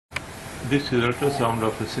This is ultrasound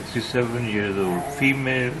of a 67 years old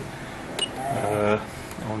female.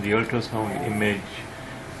 On the ultrasound image,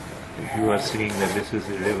 you are seeing that this is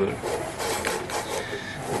the liver,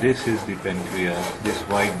 this is the pancreas, this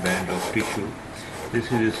white band of tissue,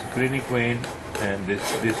 this is the splenic vein, and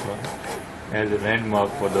this one as a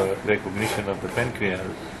landmark for the recognition of the pancreas,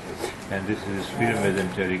 and this is the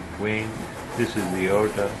sphenomesenteric vein, this is the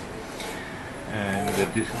aorta, and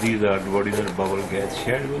these are duodenal bowel gas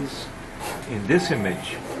shadows. In this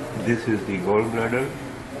image, this is the gallbladder,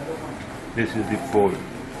 this is the fold,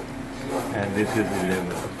 and this is the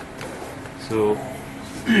liver. So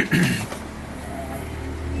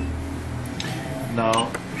now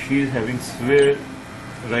she is having severe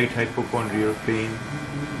right hypochondrial pain,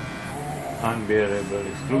 unbearable,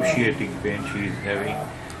 excruciating pain she is having.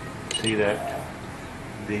 See that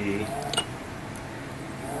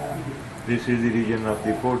this is the region of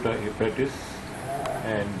the porta hepatis,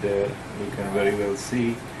 and you can very well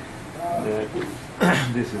see that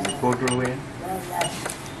this is the portal vein,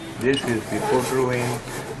 this is the portal vein,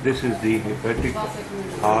 this is the hepatic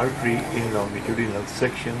artery in longitudinal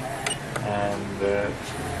section, and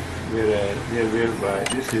whereby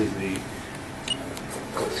this is the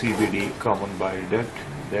CBD, common bile duct,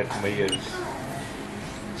 that measures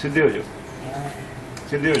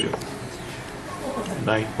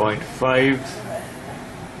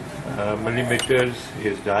 9.5 millimeters,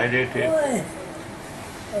 is dilated.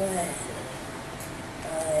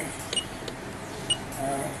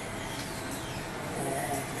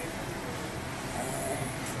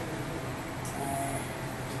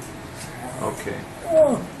 Okay.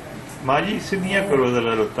 Maji, siddiyan karo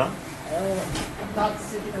zara rota.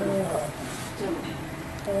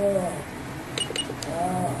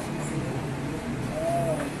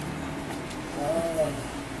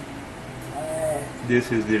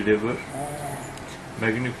 This is the liver,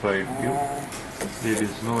 magnified view. There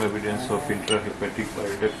is no evidence of intrahepatic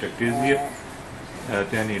bile duct atresia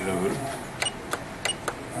at any level.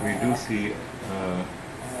 We do see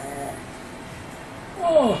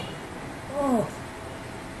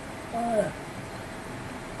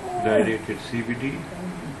dilated CBD,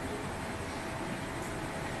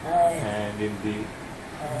 and in the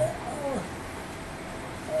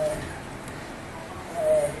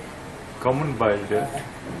common bile duct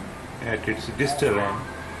at its distal end,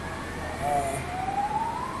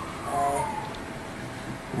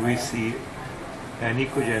 we see an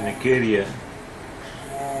echogenic area.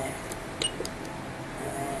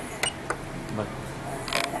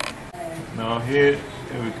 Now here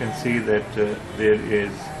we can see that there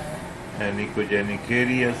is an echogenic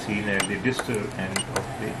area seen at the distal end of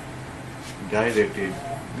the dilated,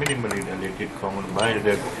 minimally dilated common bile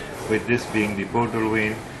duct, with this being the portal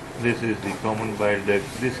vein. This is the common bile duct,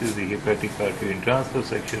 this is the hepatic artery in transverse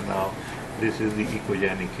section. Now this is the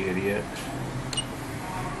echogenic area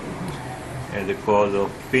as a cause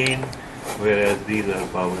of pain, whereas these are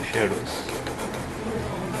bowel shadows.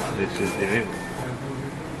 This is the liver.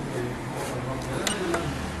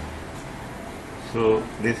 So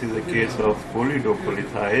this is a case of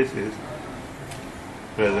choledocholithiasis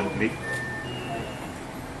presently.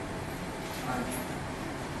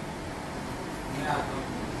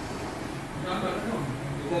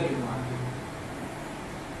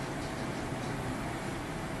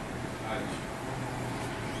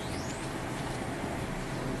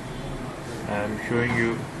 I am showing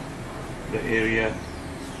you the area,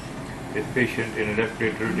 a patient in left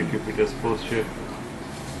lateral decupitous posture,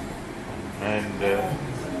 and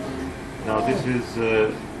now this is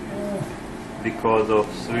the cause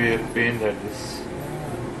of severe pain that this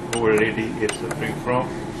old lady is suffering from.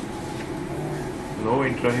 No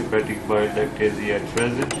intrahepatic bile duct is yet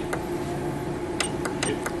present.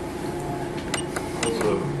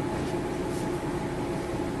 So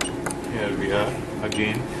here we are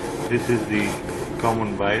again. This is the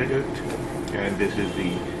common bile duct, and this is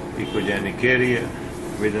the echogenic area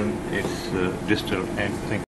within its distal end.